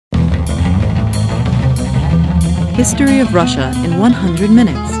History of Russia in 100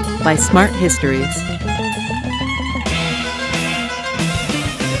 Minutes by Smart Histories.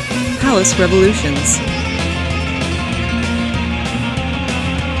 Palace Revolutions.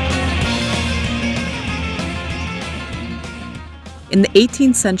 In the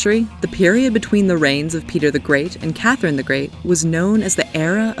 18th century, the period between the reigns of Peter the Great and Catherine the Great was known as the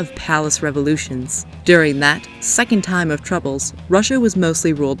era of palace revolutions. During that second time of troubles, Russia was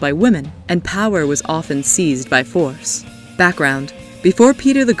mostly ruled by women, and power was often seized by force. Background: before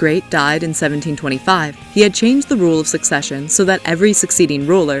Peter the Great died in 1725, he had changed the rule of succession so that every succeeding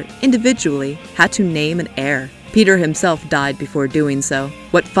ruler, individually, had to name an heir. Peter himself died before doing so.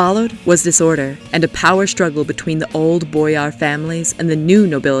 What followed was disorder and a power struggle between the old boyar families and the new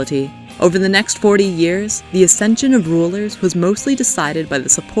nobility. Over the next 40 years, the ascension of rulers was mostly decided by the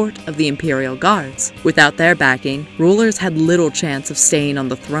support of the imperial guards. Without their backing, rulers had little chance of staying on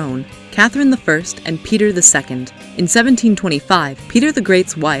the throne. Catherine I and Peter II. In 1725, Peter the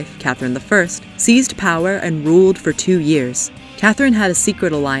Great's wife, Catherine I, seized power and ruled for 2 years. Catherine had a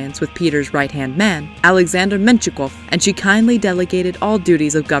secret alliance with Peter's right-hand man, Alexander Menshikov, and she kindly delegated all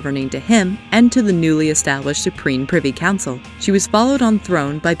duties of governing to him and to the newly established Supreme Privy Council. She was followed on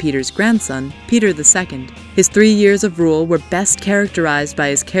throne by Peter's grandson, Peter II. His 3 years of rule were best characterized by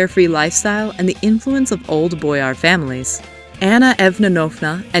his carefree lifestyle and the influence of old boyar families. Anna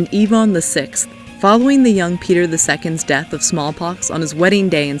Evgenovna and Ivan VI. Following the young Peter II's death of smallpox on his wedding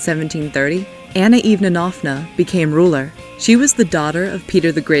day in 1730, Anna Ivanovna became ruler. She was the daughter of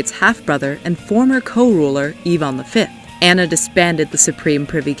Peter the Great's half-brother and former co-ruler Ivan V. Anna disbanded the Supreme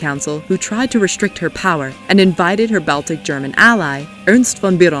Privy Council, who tried to restrict her power, and invited her Baltic German ally, Ernst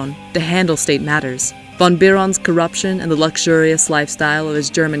von Biron, to handle state matters. Von Biron's corruption and the luxurious lifestyle of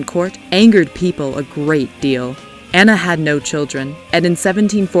his German court angered people a great deal. Anna had no children, and in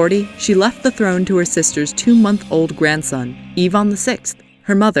 1740 she left the throne to her sister's 2-month-old grandson, Ivan VI.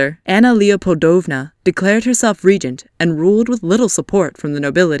 Her mother, Anna Leopoldovna, declared herself regent and ruled with little support from the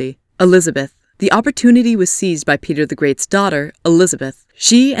nobility. Elizabeth. The opportunity was seized by Peter the Great's daughter, Elizabeth.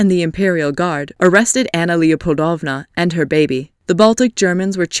 She and the Imperial Guard arrested Anna Leopoldovna and her baby. The Baltic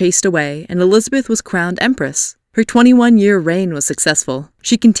Germans were chased away, and Elizabeth was crowned empress. Her 21-year reign was successful.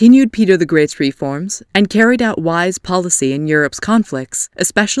 She continued Peter the Great's reforms and carried out wise policy in Europe's conflicts,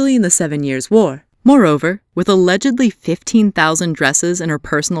 especially in the 7 Years' War. Moreover, with allegedly 15,000 dresses in her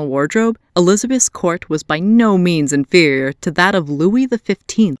personal wardrobe, Elizabeth's court was by no means inferior to that of Louis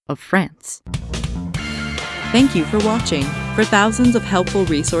XV of France. Thank you for watching. For thousands of helpful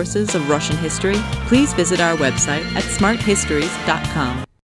resources of Russian history, please visit our website at smarthistories.com.